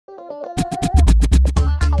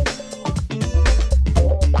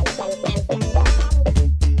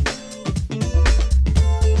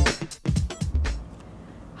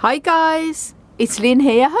Hi guys, it's Lynn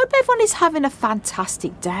here. Hope everyone is having a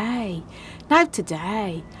fantastic day. Now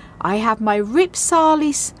today I have my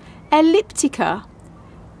Rhipsalis elliptica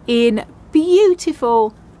in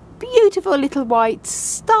beautiful little white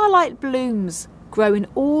starlight blooms growing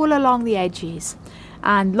all along the edges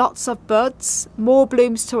and lots of buds, more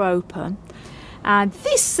blooms to open. And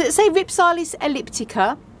this, say, Rhipsalis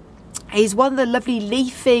elliptica is one of the lovely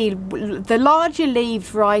leafy, the larger leaved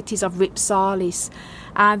varieties of Rhipsalis.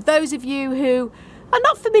 And those of you who are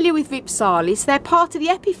not familiar with Rhipsalis, they're part of the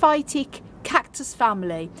Epiphytic cactus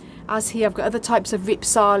family. As here I've got other types of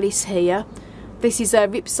Rhipsalis here. This is a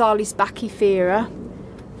Rhipsalis brachyphyra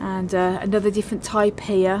and another different type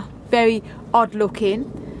here. Very odd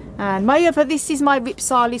looking. And this is my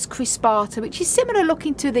Rhipsalis crispata, which is similar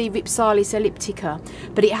looking to the Rhipsalis elliptica,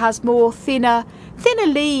 but it has more thinner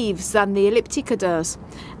leaves than the elliptica does.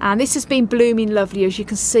 And this has been blooming lovely, as you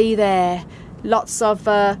can see there. Lots of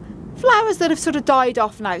flowers that have sort of died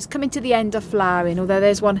off now. It's coming to the end of flowering, although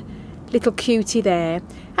there's one little cutie there.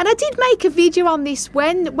 And I did make a video on this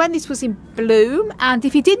when this was in bloom, and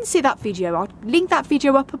if you didn't see that video, I'll link that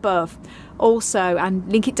video up above also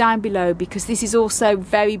and link it down below, because this is also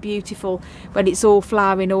very beautiful when it's all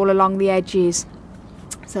flowering all along the edges.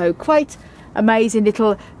 So quite amazing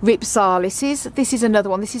little Rhipsalises. This is another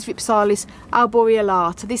one. This is Rhipsalis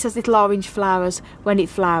arborealata. This has little orange flowers when it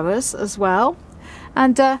flowers as well.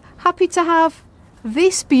 And happy to have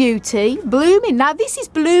this beauty blooming. Now this is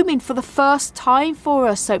blooming for the first time for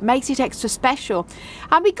us, so it makes it extra special.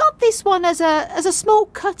 And we got this one as a small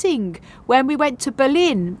cutting when we went to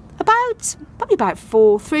Berlin probably about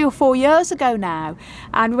 3 or 4 years ago now,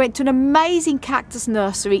 and we went to an amazing cactus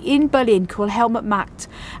nursery in Berlin called Helmut Markt,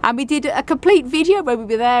 and we did a complete video where we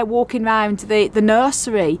were there walking around the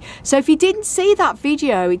nursery. So if you didn't see that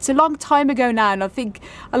video, it's a long time ago now, and I think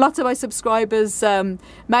a lot of my subscribers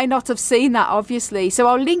may not have seen that, obviously. So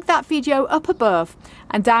I'll link that video up above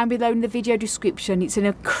and down below in the video description. It's an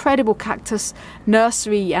incredible cactus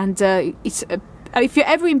nursery, and if you're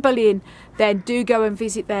ever in Berlin, then do go and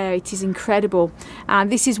visit there. It is incredible.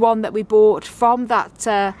 And this is one that we bought from that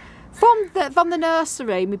from the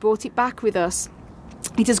nursery, and we brought it back with us.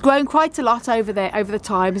 It has grown quite a lot over the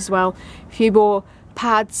time as well. A few more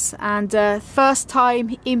pads, and first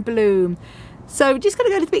time in bloom. So we're just going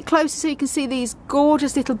to go a little bit closer so you can see these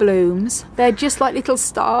gorgeous little blooms. They're just like little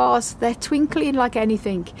stars. They're twinkling like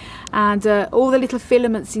anything. And all the little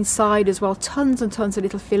filaments inside as well. Tons and tons of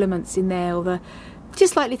little filaments in there.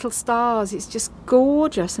 Just like little stars. It's just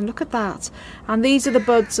gorgeous. And look at that. And these are the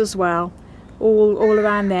buds as well. All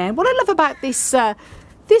around there. What I love about this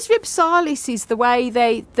Rhipsalis is the way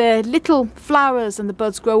the little flowers and the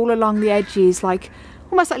buds grow all along the edges, like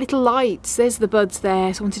almost like little lights. There's the buds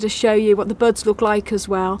there, so I wanted to show you what the buds look like as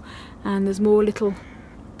well. And there's more little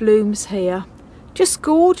blooms here. Just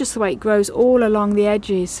gorgeous the way it grows all along the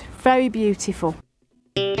edges. Very beautiful.